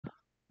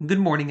Good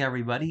morning,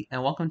 everybody,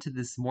 and welcome to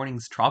this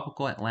morning's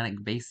Tropical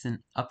Atlantic Basin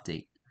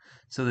update.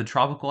 So the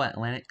Tropical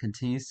Atlantic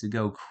continues to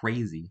go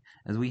crazy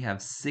as we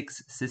have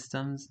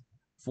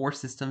four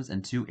systems,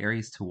 and two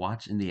areas to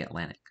watch in the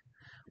Atlantic.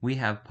 We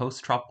have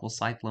post-tropical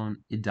cyclone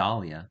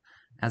Idalia.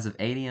 As of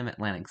 8 a.m.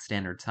 Atlantic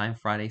Standard Time,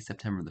 Friday,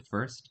 September the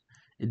 1st,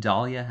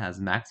 Idalia has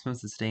maximum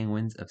sustained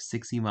winds of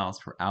 60 miles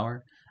per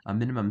hour, a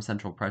minimum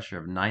central pressure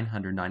of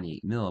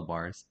 998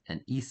 millibars,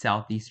 and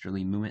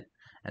east-southeasterly movement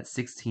at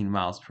 16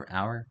 miles per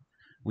hour.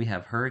 We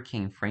have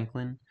Hurricane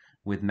Franklin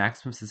with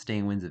maximum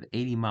sustained winds of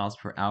 80 miles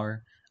per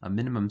hour, a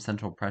minimum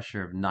central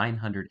pressure of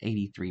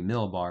 983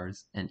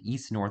 millibars, and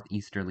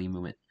east-northeasterly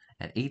movement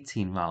at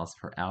 18 miles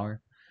per hour.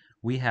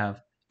 We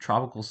have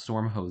Tropical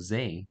Storm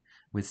Jose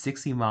with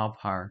 60 mile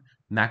per hour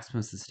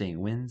maximum sustained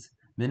winds,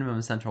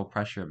 minimum central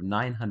pressure of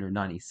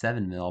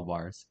 997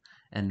 millibars,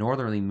 and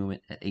northerly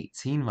movement at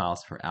 18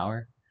 miles per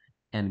hour.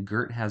 And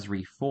Gert has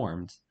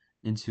reformed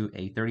into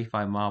a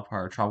 35 mile per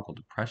hour tropical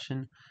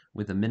depression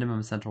with a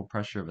minimum central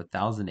pressure of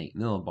 1008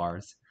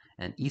 millibars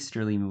and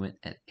easterly movement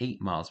at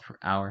 8 miles per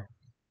hour.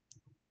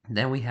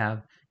 Then we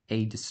have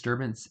a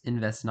disturbance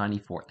Invest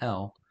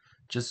 94L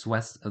just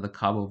west of the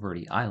Cabo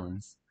Verde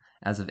Islands.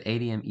 As of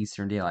 8 a.m.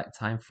 Eastern Daylight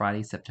Time,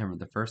 Friday, September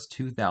the 1st,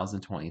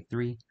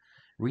 2023,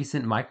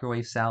 recent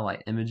microwave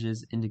satellite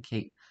images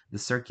indicate the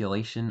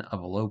circulation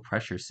of a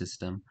low-pressure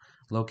system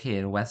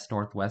located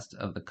west-northwest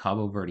of the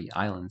Cabo Verde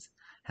Islands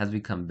has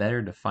become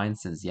better defined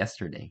since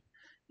yesterday.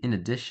 In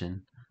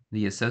addition,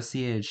 the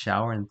associated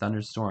shower and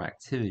thunderstorm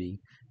activity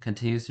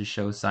continues to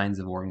show signs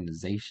of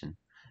organization.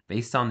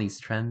 Based on these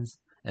trends,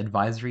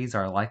 advisories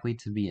are likely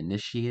to be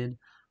initiated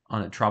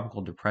on a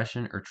tropical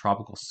depression or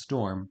tropical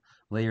storm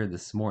later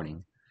this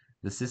morning.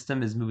 The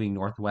system is moving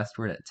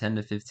northwestward at 10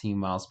 to 15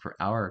 miles per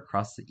hour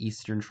across the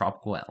eastern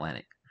tropical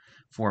Atlantic.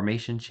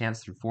 Formation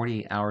chance through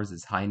 48 hours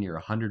is high near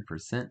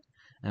 100%,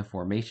 and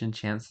formation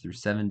chance through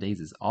 7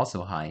 days is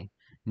also high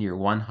near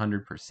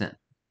 100%.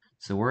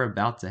 So we're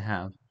about to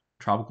have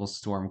Tropical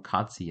Storm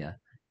Katia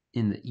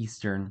in the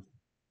eastern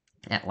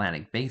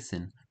Atlantic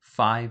Basin,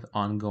 5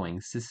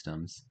 ongoing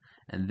systems,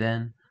 and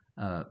then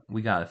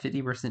we got a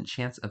 50%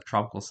 chance of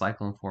tropical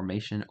cyclone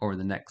formation over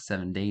the next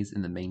 7 days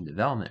in the main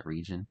development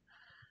region.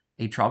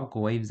 A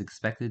tropical wave is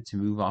expected to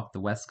move off the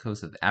west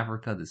coast of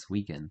Africa this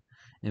weekend.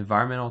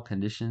 Environmental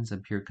conditions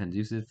appear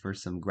conducive for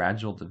some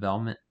gradual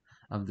development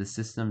of the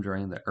system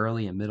during the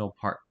early and middle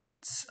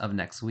parts of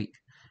next week,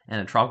 and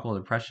a tropical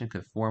depression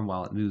could form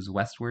while it moves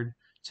westward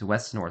to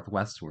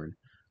west-northwestward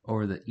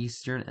over the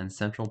eastern and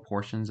central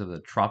portions of the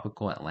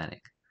tropical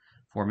Atlantic.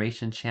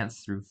 Formation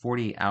chance through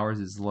 48 hours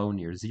is low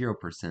near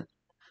 0%,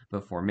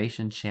 but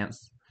formation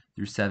chance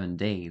through 7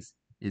 days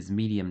is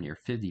medium near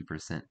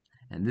 50%.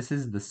 And this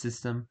is the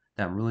system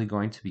that I'm really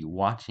going to be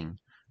watching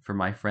for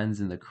my friends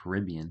in the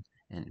Caribbean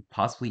and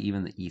possibly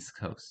even the East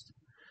Coast.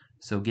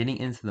 So getting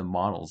into the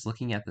models,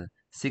 looking at the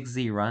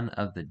 6Z run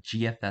of the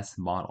GFS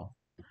model,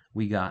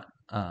 we got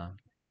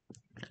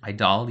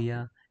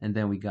Idalia, and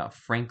then we got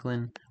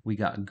Franklin, we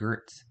got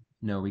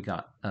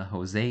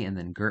Jose, and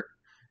then Gert,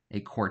 a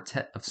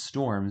quartet of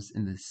storms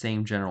in the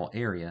same general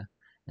area.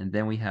 And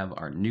then we have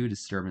our new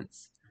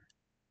disturbance,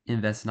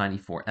 Invest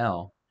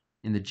 94L,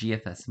 in the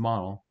GFS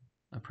model,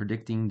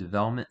 predicting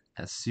development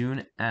as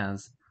soon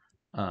as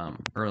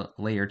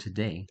later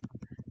today.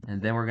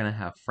 And then we're going to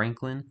have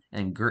Franklin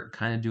and Gert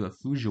kind of do a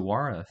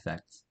Fujiwara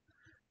effect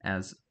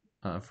as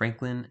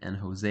Franklin and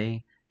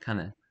Jose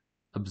kind of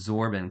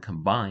absorb and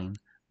combine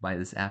by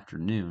this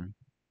afternoon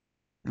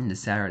into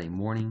Saturday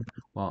morning,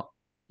 while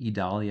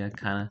Idalia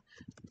kind of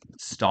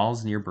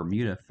stalls near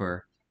Bermuda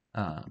for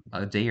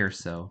a day or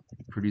so,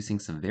 producing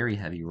some very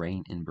heavy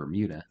rain in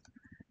Bermuda.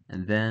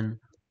 And then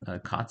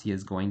Katia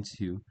is going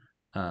to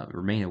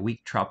remain a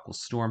weak tropical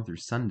storm through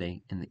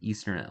Sunday in the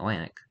eastern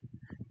Atlantic.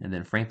 And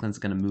then Franklin's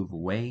going to move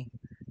away,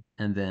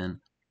 and then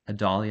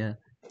Idalia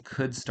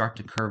could start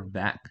to curve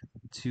back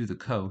to the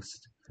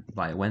coast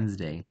by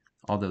Wednesday,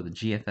 although the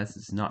GFS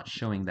is not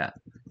showing that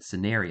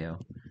scenario.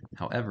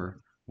 However,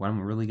 what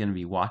I'm really going to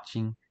be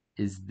watching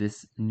is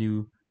this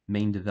new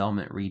main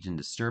development region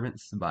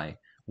disturbance. By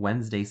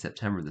Wednesday,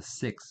 September the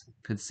 6th,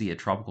 could see a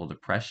tropical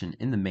depression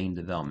in the main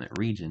development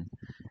region,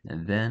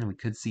 and then we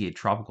could see a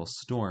tropical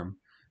storm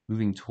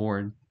moving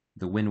toward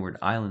the Windward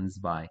Islands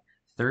by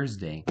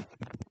Thursday,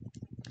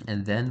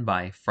 and then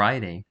by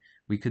Friday,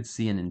 we could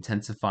see an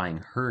intensifying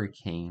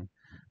hurricane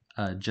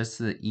just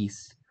to the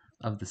east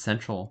of the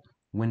central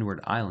Windward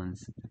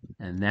Islands.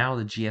 And now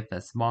the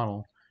GFS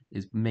model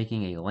is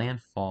making a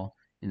landfall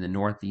in the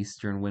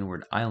northeastern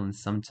Windward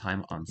Islands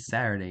sometime on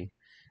Saturday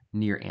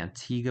near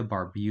Antigua,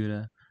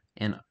 Barbuda,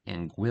 and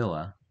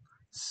Anguilla.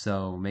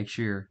 So make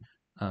sure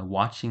you're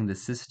watching the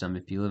system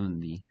if you live in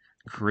the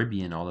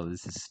Caribbean, although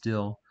this is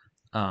still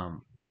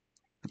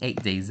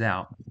 8 days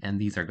out, and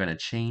these are going to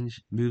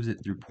change. Moves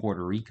it through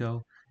Puerto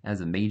Rico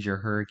as a major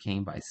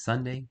hurricane by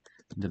Sunday,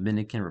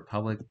 Dominican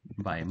Republic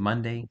by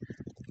Monday,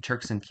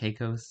 Turks and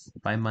Caicos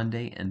by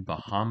Monday, and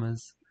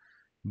Bahamas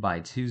by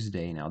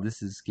Tuesday. Now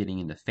this is getting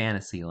into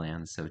fantasy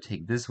land, so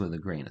take this with a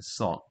grain of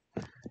salt.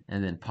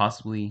 And then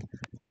possibly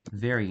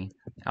very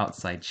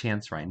outside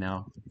chance right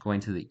now, going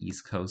to the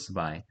East Coast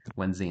by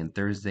Wednesday and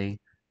Thursday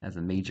as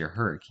a major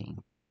hurricane.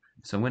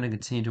 So I'm going to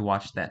continue to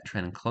watch that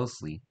trend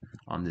closely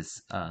on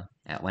this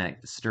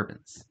Atlantic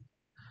disturbance.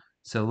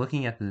 So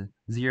looking at the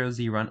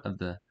 0Z run of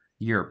the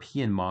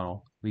European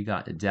model, we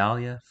got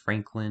Idalia,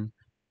 Franklin,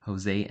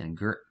 Jose, and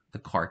Gert, the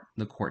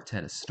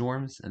quartet of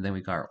storms, and then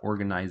we got our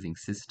organizing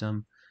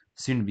system,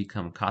 soon to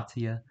become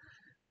Katia,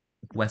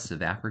 west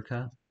of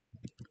Africa.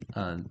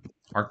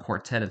 Our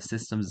quartet of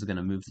systems is going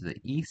to move to the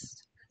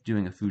east,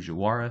 doing a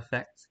Fujiwara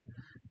effect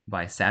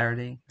by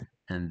Saturday,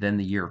 and then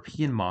the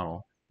European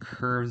model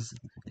curves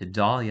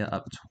Idalia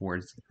up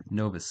towards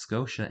Nova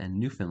Scotia and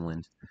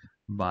Newfoundland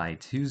by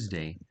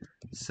Tuesday.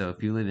 So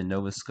if you live in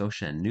Nova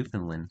Scotia and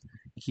Newfoundland,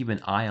 keep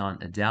an eye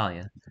on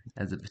Idalia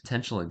as the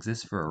potential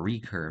exists for a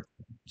recurve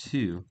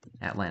to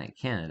Atlantic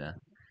Canada.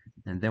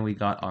 And then we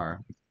got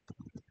our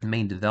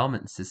main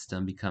development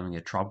system becoming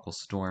a tropical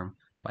storm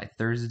by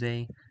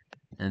Thursday,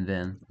 and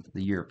then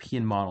the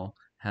European model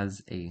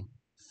has a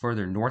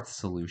further north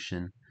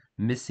solution,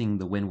 missing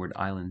the Windward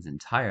Islands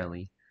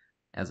entirely,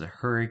 as a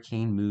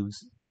hurricane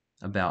moves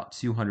about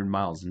 200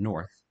 miles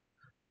north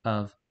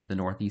of the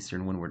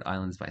northeastern Windward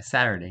Islands by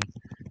Saturday,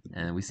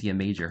 and we see a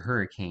major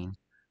hurricane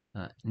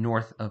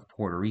north of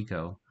Puerto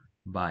Rico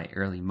by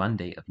early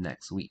Monday of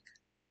next week,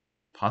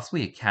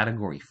 possibly a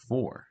Category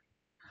 4.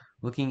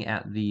 Looking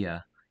at the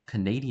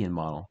Canadian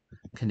model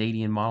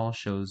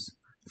shows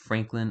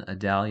Franklin,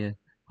 Idalia,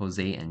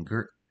 Jose, and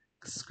Gert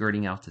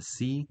skirting out to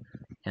sea,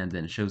 and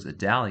then shows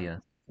Idalia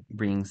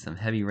bringing some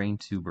heavy rain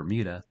to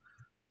Bermuda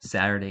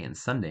Saturday and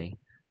Sunday,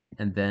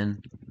 and then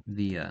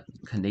the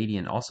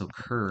Canadian also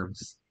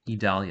curves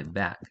Idalia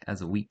back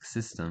as a weak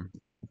system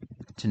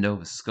to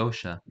Nova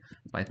Scotia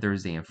by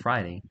Thursday and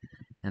Friday,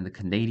 and the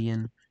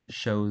Canadian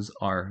shows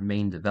our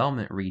main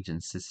development region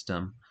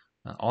system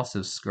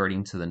also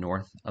skirting to the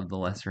north of the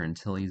Lesser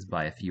Antilles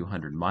by a few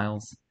hundred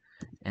miles,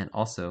 and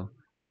also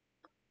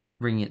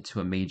bringing it to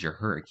a major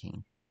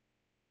hurricane.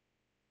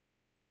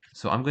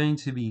 So I'm going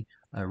to be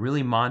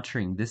really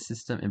monitoring this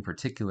system in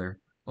particular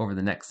over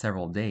the next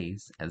several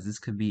days, as this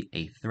could be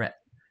a threat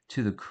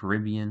to the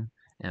Caribbean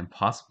and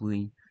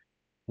possibly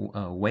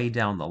way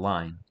down the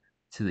line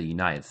to the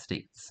United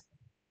States.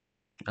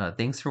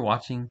 Thanks for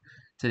watching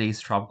today's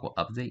tropical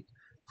update.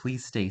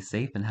 Please stay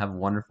safe and have a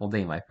wonderful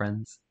day, my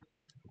friends.